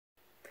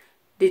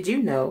Did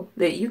you know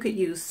that you could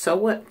use Sew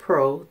What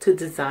Pro to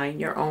design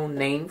your own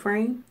name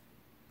frame?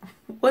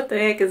 What the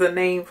heck is a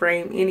name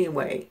frame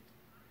anyway?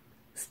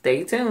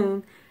 Stay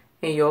tuned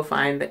and you'll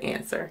find the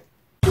answer.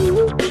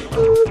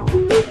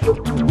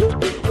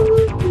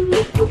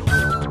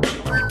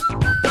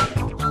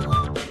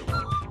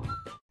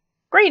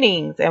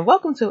 Greetings and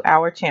welcome to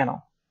our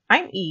channel.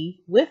 I'm Eve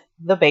with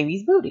The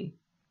Baby's Booty.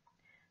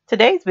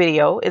 Today's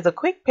video is a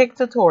quick pick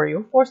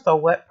tutorial for Sew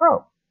What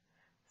Pro.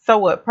 Sew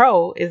What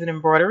Pro is an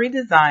embroidery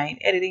design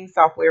editing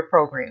software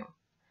program.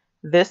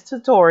 This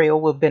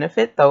tutorial will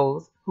benefit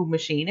those who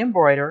machine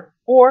embroider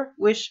or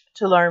wish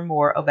to learn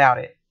more about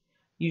it.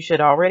 You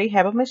should already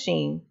have a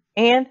machine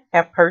and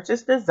have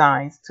purchased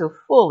designs to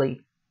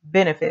fully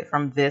benefit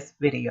from this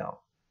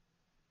video.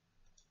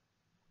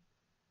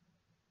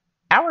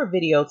 Our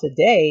video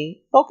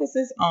today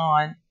focuses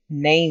on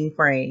name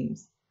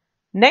frames.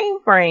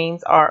 Name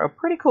frames are a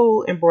pretty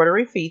cool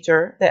embroidery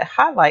feature that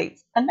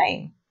highlights a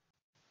name.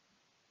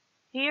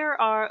 Here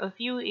are a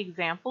few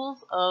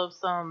examples of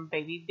some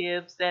baby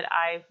bibs that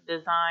I've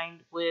designed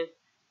with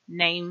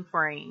name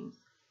frames.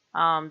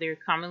 They're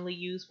commonly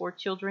used for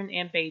children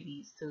and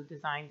babies to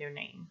design their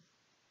names.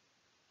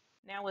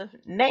 Now with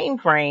name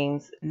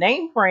frames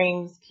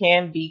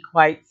can be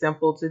quite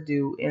simple to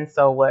do in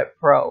Sew What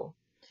Pro.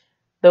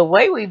 The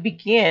way we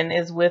begin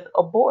is with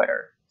a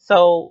border.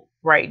 So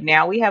right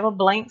now we have a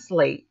blank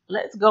slate.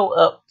 Let's go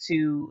up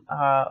to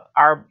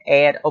our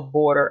add a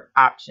border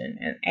option,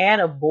 and add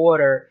a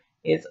border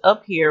is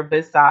up here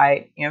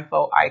beside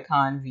info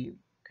icon view.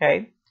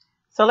 Okay,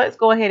 so let's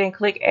go ahead and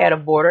click add a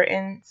border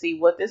and see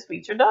what this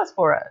feature does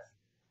for us.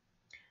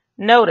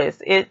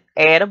 Notice it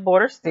add a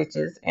border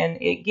stitches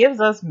and it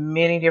gives us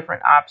many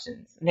different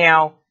options.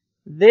 Now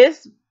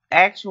this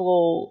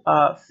actual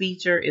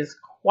feature is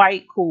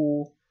quite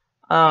cool.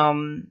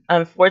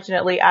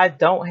 Unfortunately, I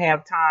don't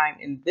have time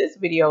in this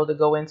video to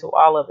go into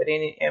all of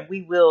it, and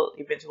we will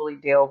eventually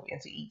delve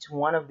into each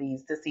one of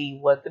these to see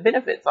what the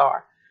benefits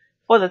are.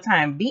 For the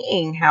time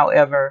being,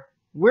 however,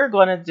 we're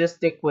going to just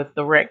stick with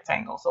the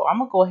rectangle. So I'm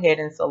going to go ahead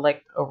and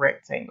select a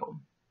rectangle.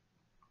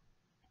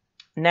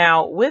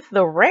 Now with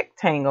the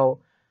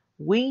rectangle,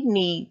 we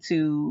need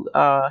to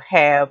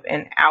have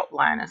an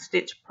outline, a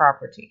stitch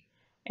property.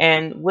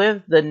 And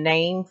with the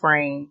name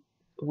frame,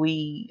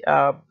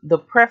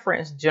 the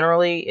preference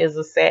generally is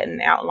a satin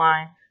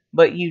outline,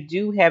 but you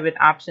do have an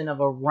option of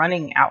a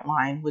running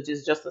outline, which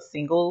is just a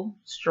single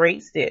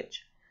straight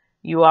stitch.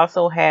 You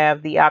also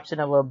have the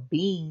option of a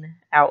bean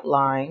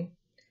outline.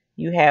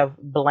 You have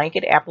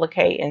blanket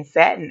applique and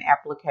satin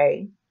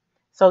applique.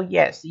 So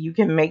yes, you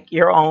can make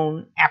your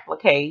own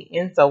applique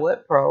in Sew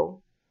What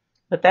Pro,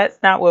 but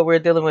that's not what we're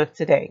dealing with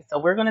today. So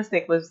we're going to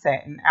stick with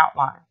satin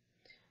outline.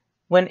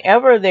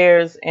 Whenever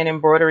there's an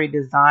embroidery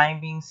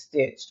design being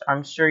stitched,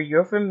 I'm sure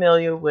you're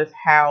familiar with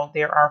how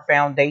there are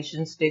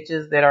foundation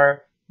stitches that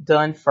are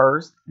done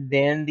first,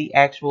 then the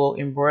actual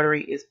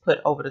embroidery is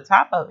put over the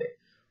top of it.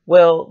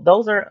 Well,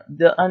 those are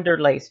the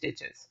underlay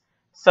stitches.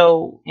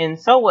 So in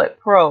Sew What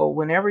Pro,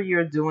 whenever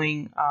you're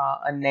doing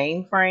a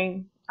name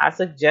frame, I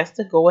suggest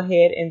to go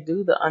ahead and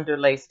do the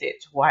underlay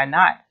stitch. Why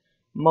not?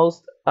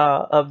 Most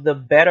of the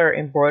better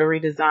embroidery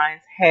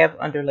designs have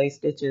underlay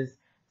stitches.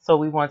 So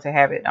we want to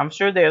have it. I'm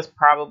sure there's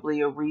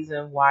probably a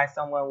reason why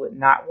someone would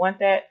not want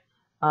that.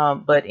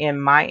 But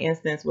in my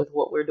instance, with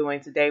what we're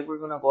doing today, we're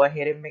going to go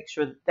ahead and make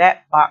sure that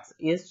that box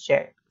is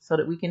checked so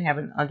that we can have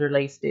an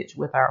underlay stitch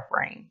with our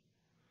frame.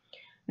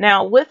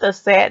 Now with a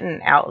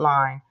satin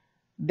outline,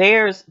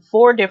 there's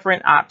 4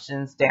 different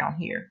options down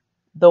here.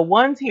 The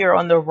ones here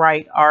on the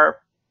right are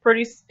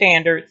pretty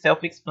standard,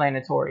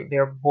 self-explanatory.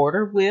 They're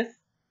border width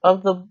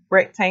of the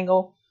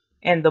rectangle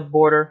and the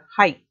border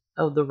height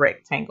of the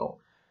rectangle.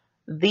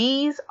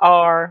 These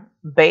are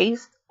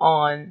based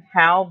on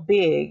how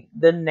big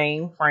the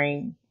name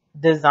frame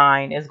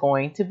design is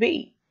going to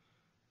be.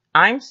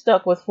 I'm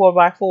stuck with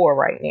 4x4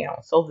 right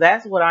now, so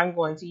that's what I'm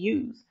going to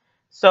use.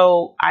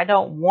 So I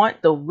don't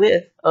want the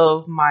width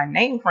of my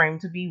name frame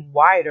to be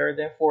wider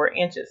than 4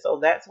 inches. So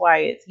that's why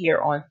it's here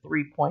on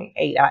 3.8.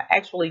 I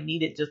actually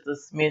need it just a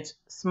smidge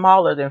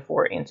smaller than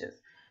 4 inches.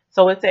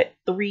 So it's at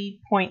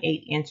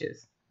 3.8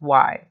 inches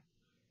wide.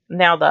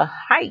 Now the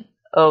height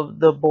of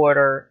the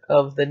border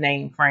of the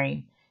name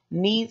frame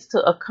needs to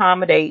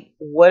accommodate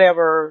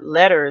whatever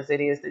letters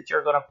it is that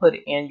you're going to put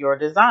in your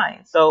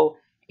design. So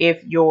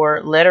if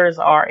your letters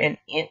are an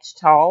inch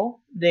tall,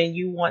 then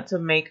you want to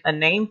make a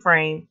name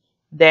frame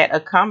that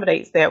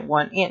accommodates that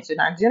 1 inch.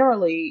 And I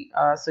generally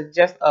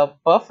suggest a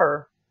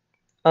buffer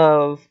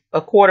of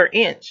a 1/4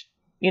 inch,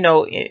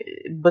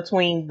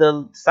 between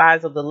the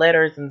size of the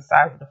letters and the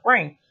size of the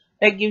frame.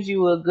 That gives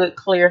you a good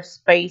clear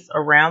space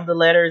around the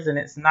letters and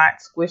it's not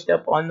squished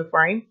up on the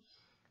frame.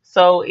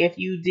 So if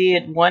you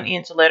did 1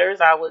 inch letters,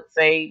 I would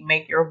say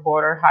make your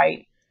border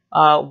height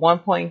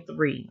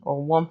 1.3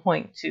 or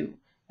 1.2,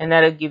 and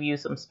that'll give you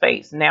some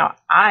space. Now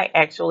I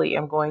actually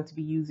am going to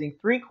be using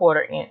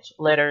 3/4 inch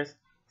letters,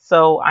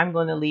 so I'm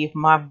going to leave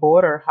my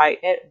border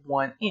height at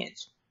 1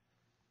 inch.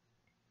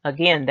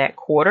 Again, that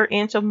 1/4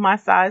 inch of my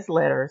size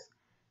letters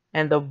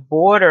and the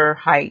border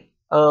height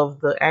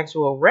of the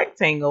actual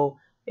rectangle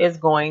is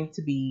going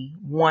to be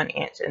 1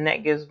 inch, and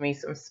that gives me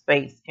some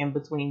space in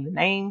between the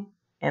name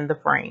and the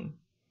frame.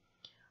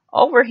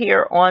 Over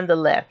here on the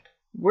left,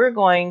 we're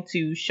going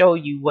to show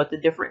you what the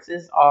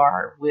differences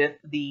are with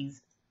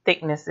these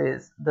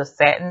thicknesses, the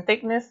satin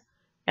thickness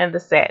and the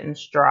satin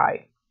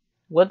stride.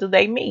 What do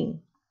they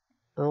mean?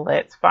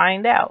 Let's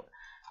find out.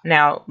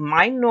 Now,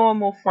 my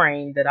normal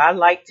frame that I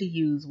like to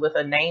use with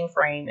a name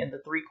frame and the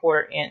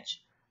 3/4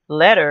 inch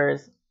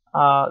letters,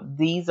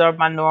 these are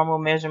my normal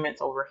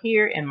measurements over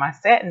here, and my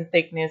satin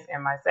thickness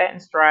and my satin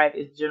stride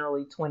is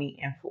generally 20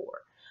 and 4.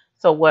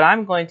 So what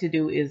I'm going to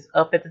do is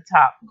up at the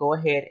top, go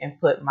ahead and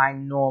put my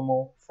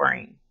normal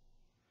frame.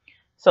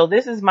 So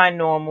this is my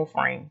normal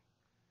frame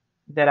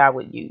that I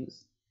would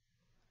use.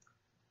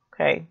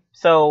 Okay,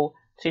 so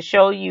to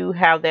show you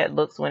how that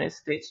looks when it's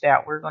stitched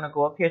out, we're going to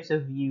go up here to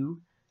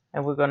view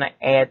and we're going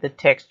to add the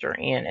texture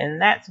in,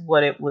 and that's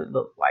what it would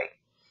look like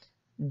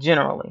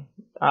generally.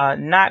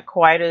 Not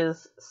quite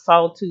as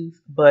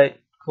sawtooth, but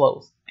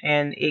close,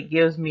 and it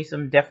gives me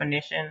some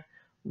definition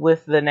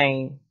with the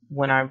name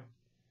when I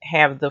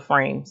have the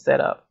frame set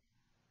up.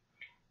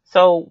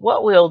 So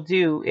what we'll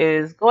do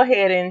is go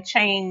ahead and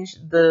change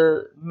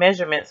the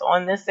measurements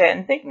on this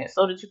satin thickness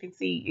so that you can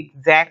see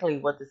exactly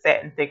what the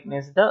satin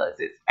thickness does.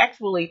 It's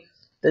actually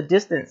the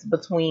distance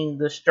between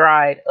the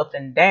stride up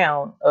and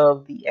down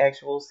of the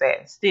actual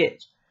satin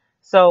stitch.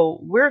 So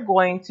we're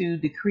going to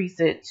decrease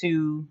it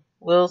to,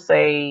 we'll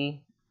say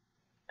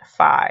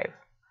 5.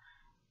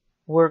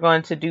 We're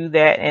going to do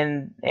that,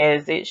 and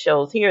as it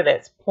shows here,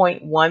 that's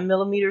 0.1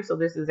 millimeters. So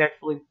this is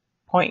actually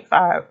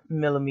 0.5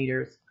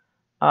 millimeters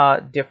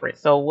different.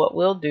 So what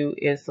we'll do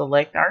is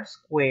select our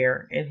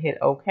square and hit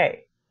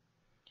OK.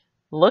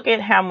 Look at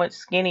how much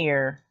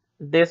skinnier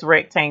this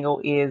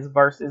rectangle is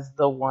versus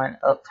the one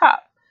up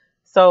top.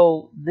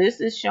 So this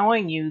is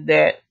showing you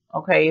that,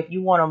 okay, if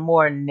you want a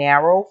more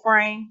narrow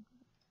frame,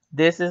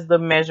 this is the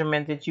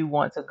measurement that you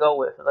want to go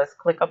with. Let's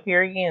click up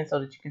here again so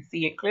that you can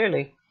see it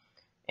clearly.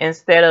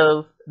 Instead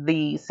of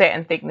the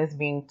satin thickness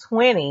being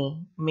 20,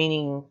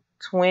 meaning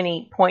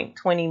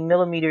 0.20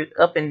 millimeters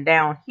up and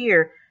down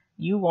here,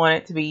 you want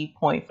it to be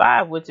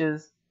 0.5, which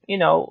is, you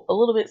know, a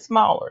little bit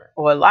smaller,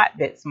 or a lot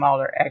bit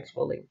smaller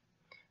actually.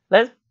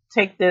 Let's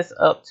take this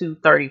up to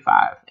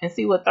 35 and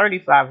see what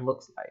 35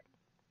 looks like.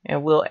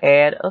 And we'll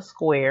add a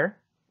square,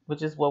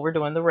 which is what we're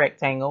doing, the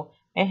rectangle,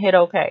 and hit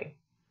OK.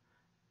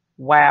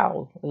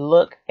 Wow,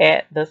 look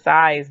at the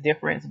size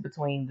difference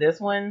between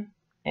this one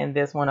and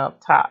this one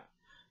up top.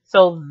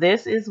 So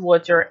this is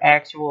what your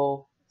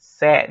actual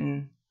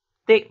satin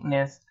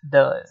thickness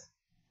does.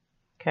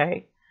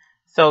 Okay,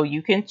 so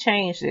you can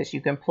change this. You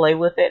can play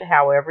with it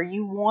however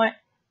you want.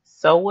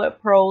 Sew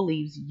What Pro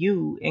leaves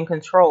you in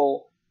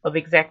control of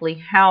exactly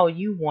how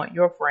you want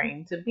your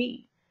frame to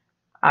be.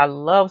 I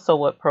love Sew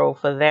What Pro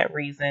for that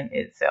reason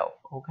itself.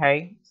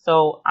 Okay,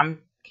 so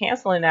I'm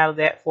canceling out of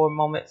that for a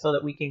moment so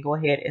that we can go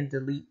ahead and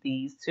delete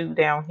these two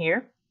down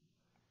here.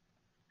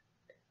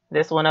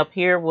 This one up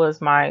here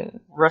was my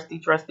rusty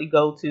trusty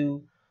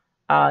go-to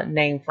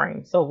name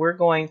frame. So we're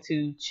going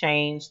to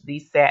change the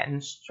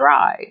satin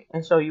stride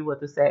and show you what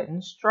the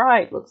satin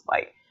stride looks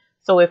like.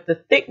 So if the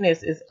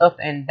thickness is up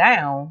and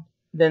down,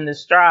 then the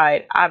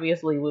stride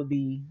obviously would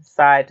be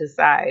side to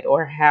side,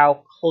 or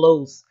how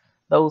close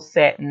those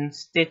satin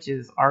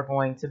stitches are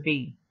going to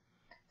be.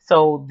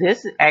 So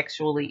this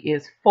actually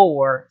is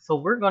 4. So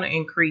we're going to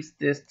increase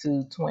this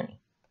to 20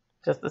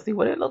 just to see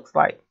what it looks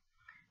like.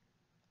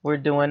 We're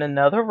doing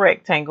another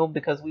rectangle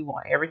because we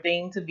want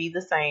everything to be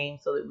the same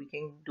so that we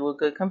can do a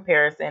good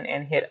comparison,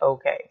 and hit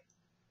OK.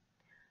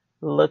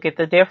 Look at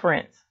the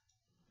difference.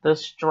 The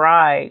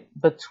stride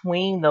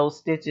between those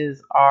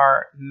stitches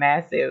are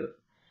massive.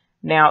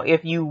 Now,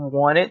 if you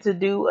wanted to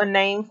do a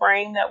name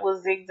frame that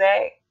was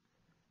zigzag,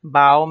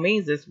 by all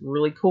means, it's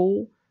really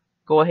cool.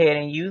 Go ahead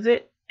and use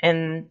it.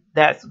 And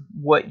that's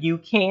what you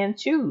can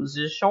choose.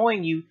 Just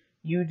showing you,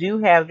 you do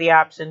have the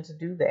option to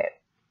do that.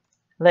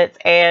 Let's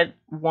add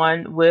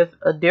one with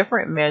a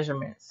different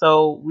measurement.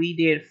 So we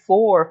did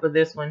 4 for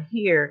this one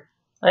here.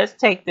 Let's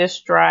take this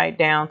stride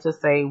down to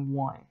say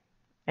 1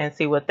 and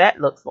see what that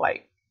looks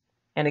like.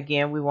 And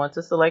again, we want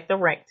to select the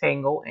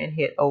rectangle and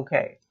hit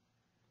OK.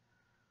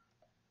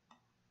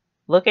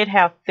 Look at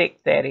how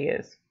thick that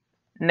is.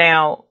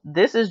 Now,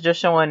 this is just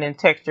showing in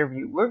texture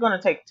view. We're going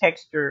to take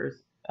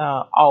textures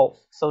off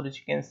so that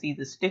you can see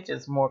the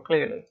stitches more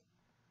clearly.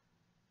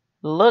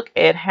 Look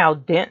at how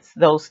dense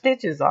those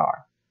stitches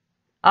are.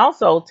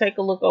 Also, take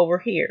a look over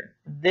here.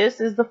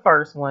 This is the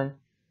first one,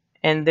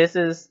 and this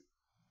is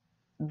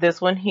this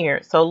one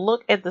here. So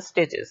look at the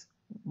stitches.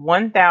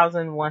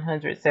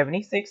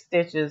 1,176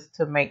 stitches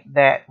to make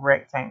that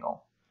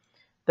rectangle.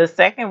 The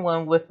second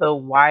one with the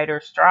wider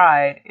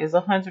stride is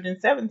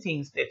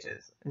 117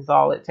 stitches is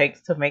all it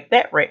takes to make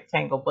that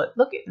rectangle. But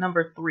look at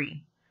number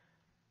 3,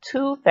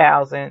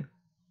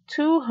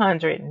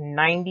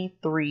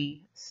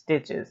 2,293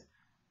 stitches.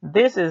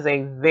 This is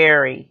a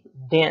very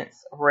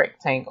dense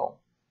rectangle.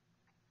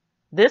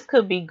 This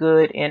could be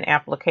good in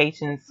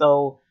applications.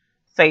 So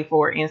say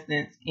for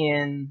instance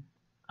in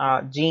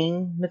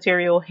jean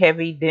material,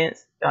 heavy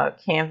dense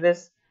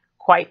canvas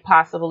quite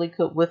possibly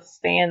could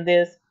withstand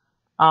this.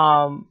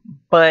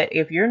 But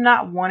if you're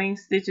not wanting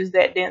stitches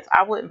that dense,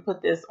 I wouldn't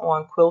put this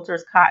on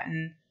quilter's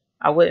cotton.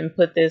 I wouldn't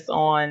put this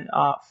on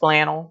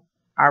flannel.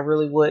 I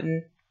really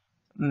wouldn't.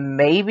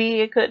 Maybe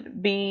it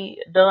could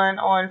be done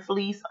on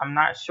fleece. I'm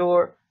not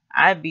sure.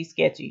 I'd be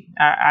sketchy.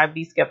 I'd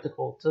be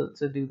skeptical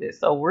to do this.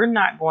 So we're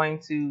not going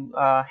to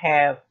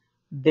have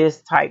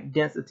this type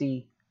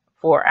density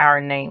for our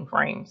name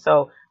frame.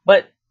 So,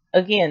 but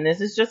again,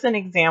 this is just an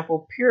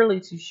example purely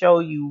to show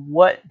you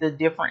what the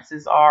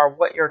differences are,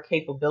 what your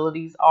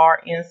capabilities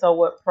are in Sew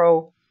What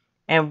Pro,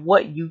 and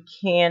what you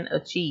can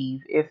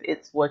achieve if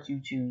it's what you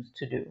choose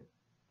to do.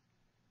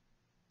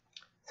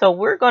 So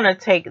we're going to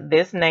take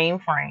this name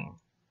frame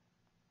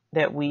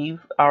that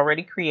we've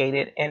already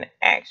created, and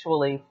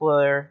actually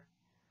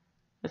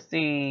let's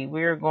see,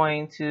 we're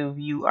going to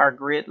view our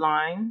grid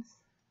lines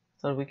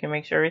so we can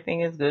make sure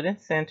everything is good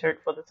and centered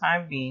for the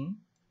time being.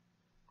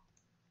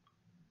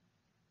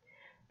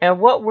 And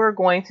what we're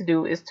going to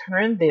do is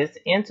turn this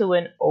into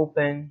an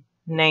open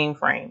name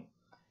frame.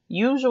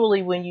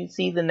 Usually when you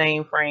see the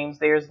name frames,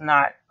 there's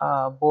not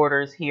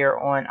borders here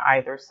on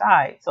either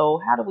side. So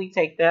how do we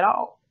take that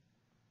off?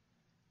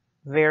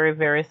 Very,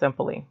 very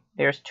simply.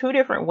 There's two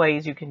different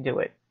ways you can do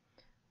it.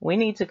 We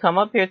need to come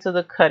up here to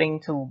the cutting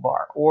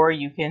toolbar, or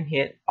you can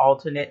hit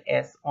alternate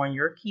S on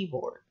your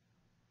keyboard.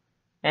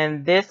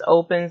 And this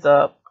opens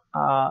up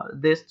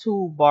this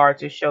toolbar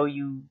to show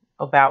you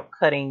about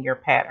cutting your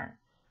pattern.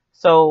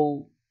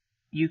 So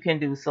you can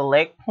do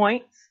select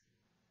points,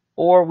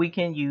 or we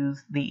can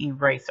use the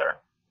eraser.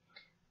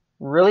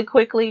 Really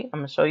quickly,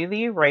 I'm going to show you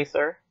the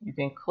eraser. You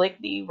can click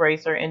the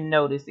eraser and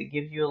notice it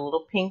gives you a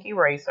little pink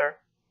eraser,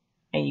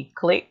 and you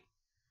click,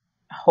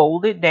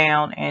 hold it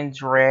down, and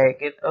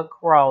drag it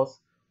across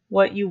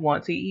what you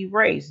want to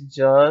erase,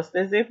 just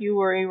as if you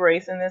were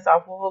erasing this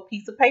off of a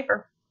piece of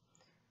paper.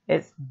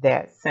 It's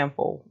that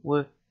simple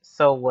with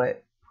Sew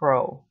What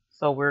Pro.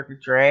 So we're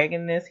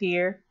dragging this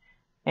here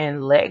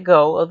and let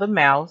go of the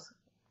mouse.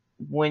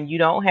 When you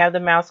don't have the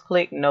mouse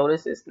click,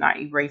 notice it's not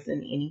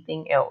erasing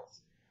anything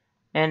else.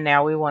 And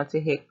now we want to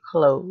hit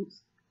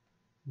close.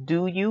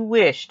 Do you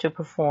wish to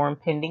perform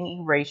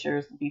pending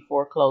erasures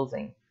before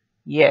closing?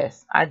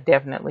 Yes, I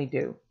definitely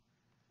do.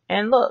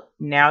 And look,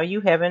 now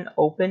you have an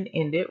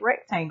open-ended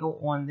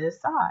rectangle on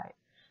this side.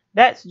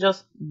 That's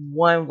just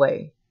one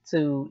way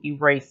to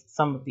erase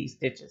some of these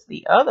stitches.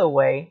 The other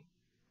way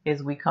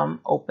is we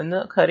open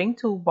the cutting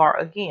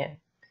toolbar again,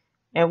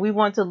 and we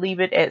want to leave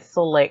it at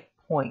select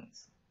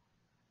points.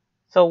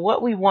 So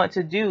what we want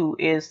to do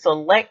is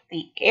select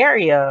the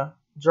area,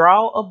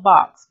 draw a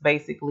box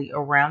basically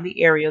around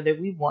the area that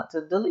we want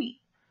to delete.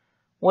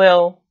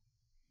 Well,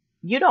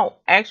 you don't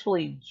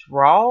actually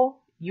draw,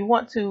 you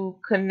want to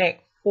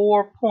connect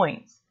 4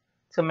 points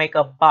to make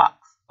a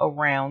box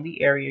around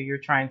the area you're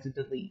trying to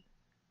delete.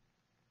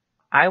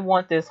 I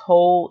want this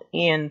whole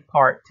end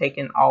part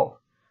taken off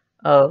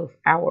of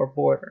our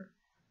border.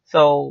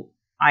 So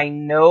I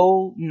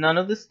know none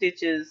of the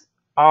stitches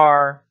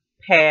are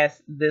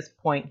past this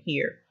point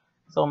here.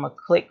 So I'm going to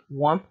click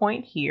one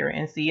point here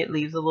and see it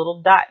leaves a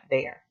little dot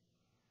there.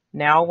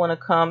 Now I want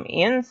to come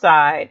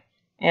inside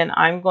and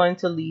I'm going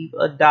to leave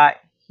a dot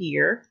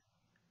here.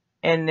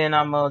 And then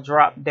I'm going to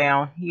drop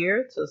down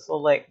here to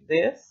select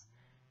this.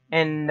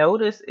 And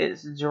notice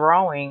it's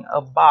drawing a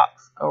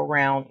box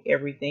around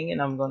everything.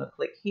 And I'm going to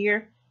click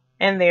here.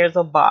 And there's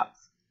a box.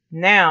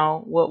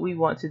 Now what we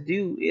want to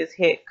do is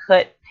hit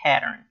cut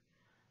pattern.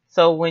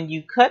 So when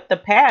you cut the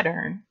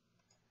pattern,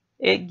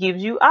 it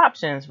gives you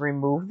options.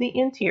 Remove the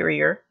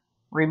interior,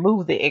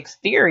 remove the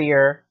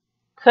exterior,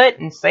 cut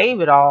and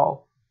save it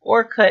all,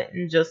 or cut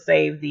and just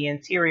save the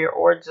interior,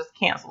 or just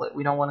cancel it.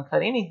 We don't want to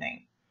cut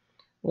anything.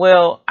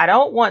 Well, I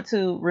don't want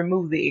to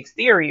remove the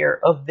exterior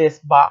of this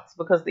box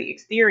because the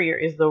exterior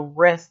is the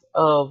rest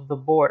of the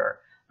border.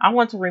 I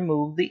want to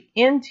remove the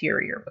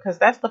interior because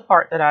that's the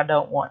part that I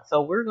don't want.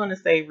 So we're going to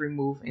say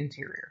remove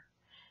interior.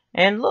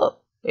 And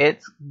look,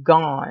 it's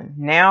gone.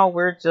 Now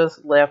we're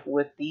just left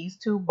with these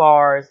two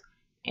bars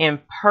in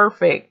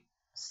perfect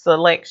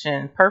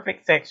selection,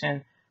 perfect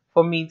section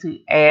for me to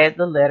add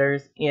the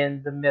letters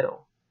in the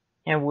middle.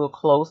 And we'll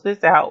close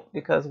this out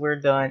because we're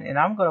done. And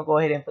I'm going to go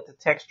ahead and put the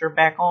texture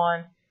back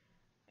on.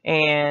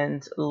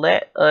 And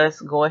let us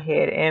go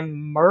ahead and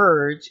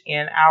merge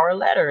in our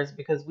letters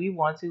because we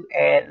want to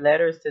add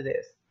letters to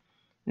this.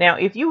 Now,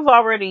 if you've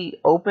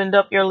already opened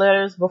up your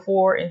letters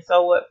before in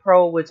Sew What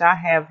Pro, which I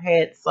have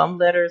had some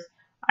letters,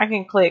 I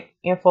can click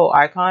Info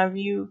Icon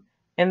View.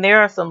 And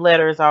there are some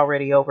letters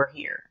already over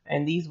here.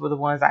 And these were the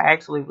ones I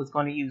actually was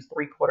going to use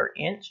 3/4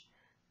 inch.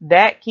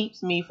 That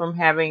keeps me from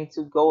having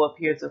to go up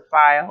here to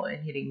File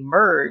and hitting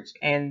Merge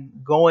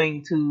and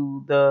going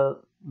to the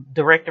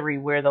directory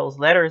where those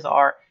letters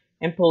are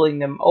and pulling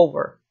them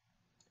over.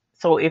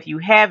 So if you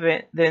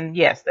haven't, then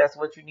yes, that's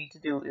what you need to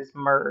do is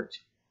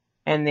merge.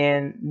 And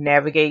then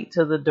navigate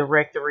to the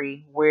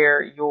directory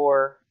where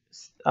your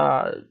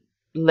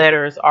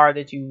letters are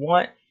that you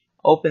want.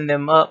 Open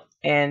them up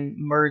and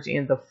merge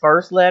in the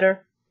first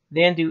letter,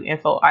 then do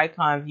info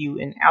icon view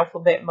in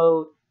alphabet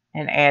mode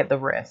and add the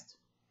rest.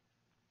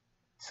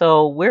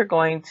 So we're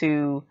going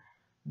to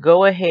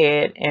go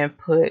ahead and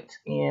put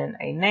in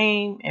a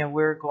name, and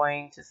we're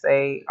going to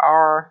say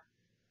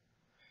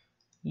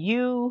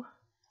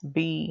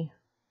RUBY.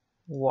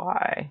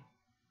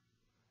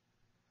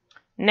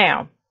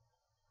 Now,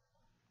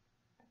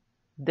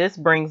 this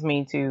brings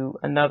me to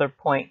another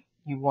point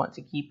you want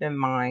to keep in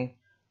mind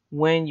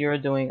when you're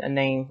doing a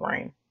name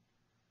frame.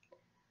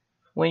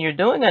 When you're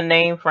doing a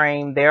name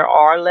frame, there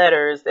are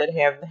letters that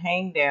have the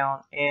hang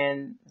down,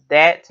 and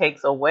that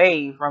takes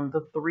away from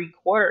the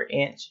 3/4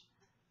 inch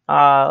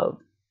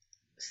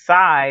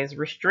size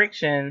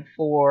restriction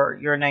for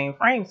your name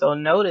frame. So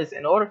notice,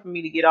 in order for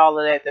me to get all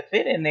of that to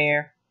fit in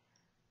there,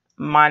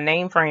 my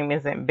name frame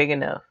isn't big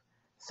enough.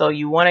 So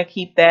you want to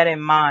keep that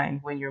in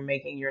mind when you're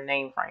making your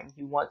name frame.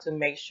 You want to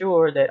make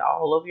sure that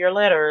all of your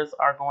letters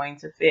are going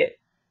to fit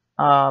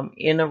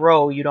in a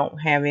row. You don't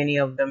have any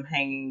of them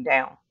hanging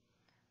down.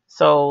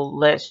 So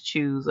let's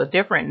choose a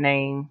different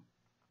name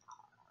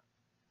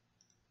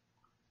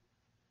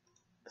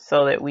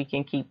so that we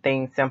can keep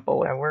things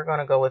simple. And we're going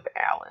to go with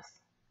Alice.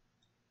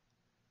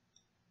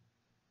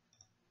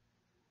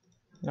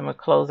 I'm going to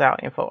close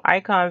out info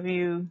icon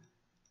view.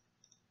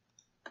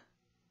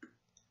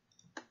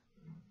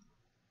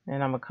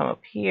 And I'm going to come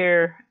up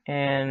here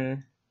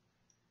and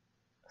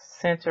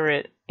center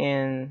it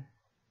in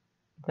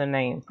the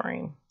name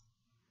frame.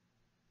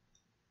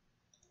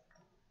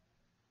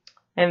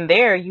 And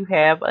there you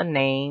have a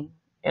name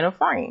in a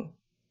frame.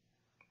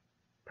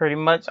 Pretty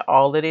much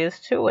all it is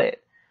to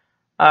it.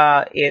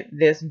 If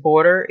this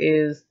border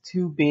is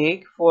too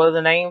big for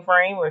the name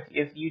frame,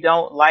 if you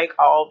don't like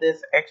all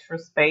this extra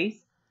space,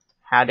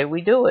 how did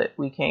we do it?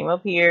 We came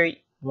up here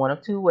one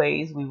of two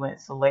ways. We went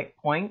select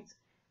points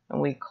and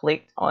we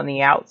clicked on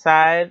the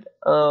outside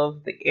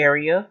of the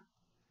area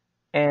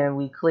and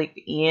we clicked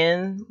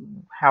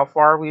in how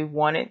far we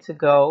want it to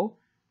go.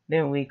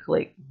 Then we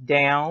clicked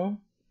down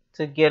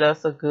to get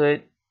us a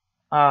good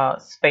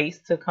space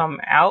to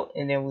come out,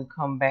 and then we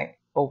come back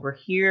over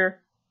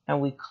here and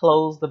we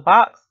close the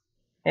box,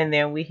 and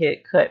then we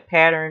hit cut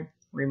pattern,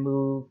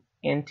 remove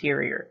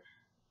interior.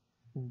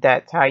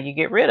 That's how you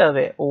get rid of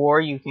it. Or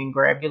you can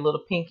grab your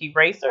little pink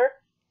eraser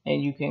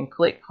and you can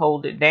click,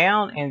 hold it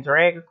down, and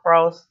drag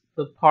across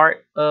the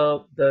part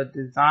of the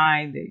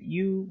design that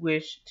you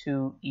wish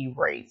to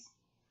erase.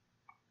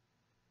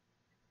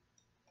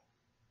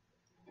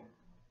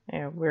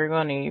 And we're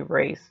going to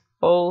erase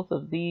both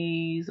of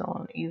these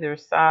on either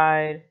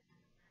side.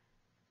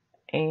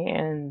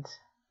 And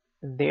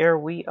there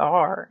we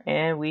are.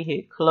 And we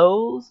hit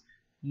close.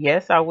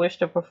 Yes, I wish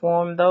to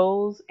perform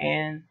those.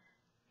 And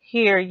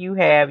here you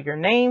have your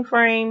name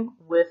frame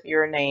with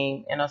your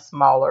name in a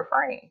smaller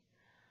frame.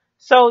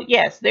 So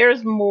yes,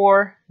 there's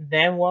more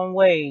than one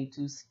way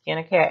to skin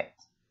a cat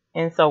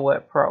in Sew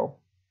What Pro.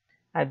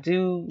 I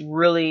do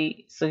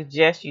really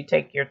suggest you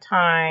take your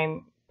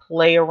time,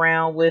 play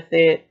around with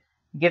it,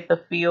 get the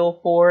feel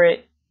for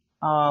it,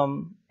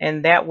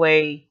 and that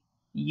way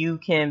you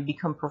can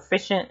become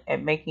proficient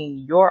at making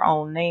your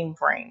own name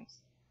frames.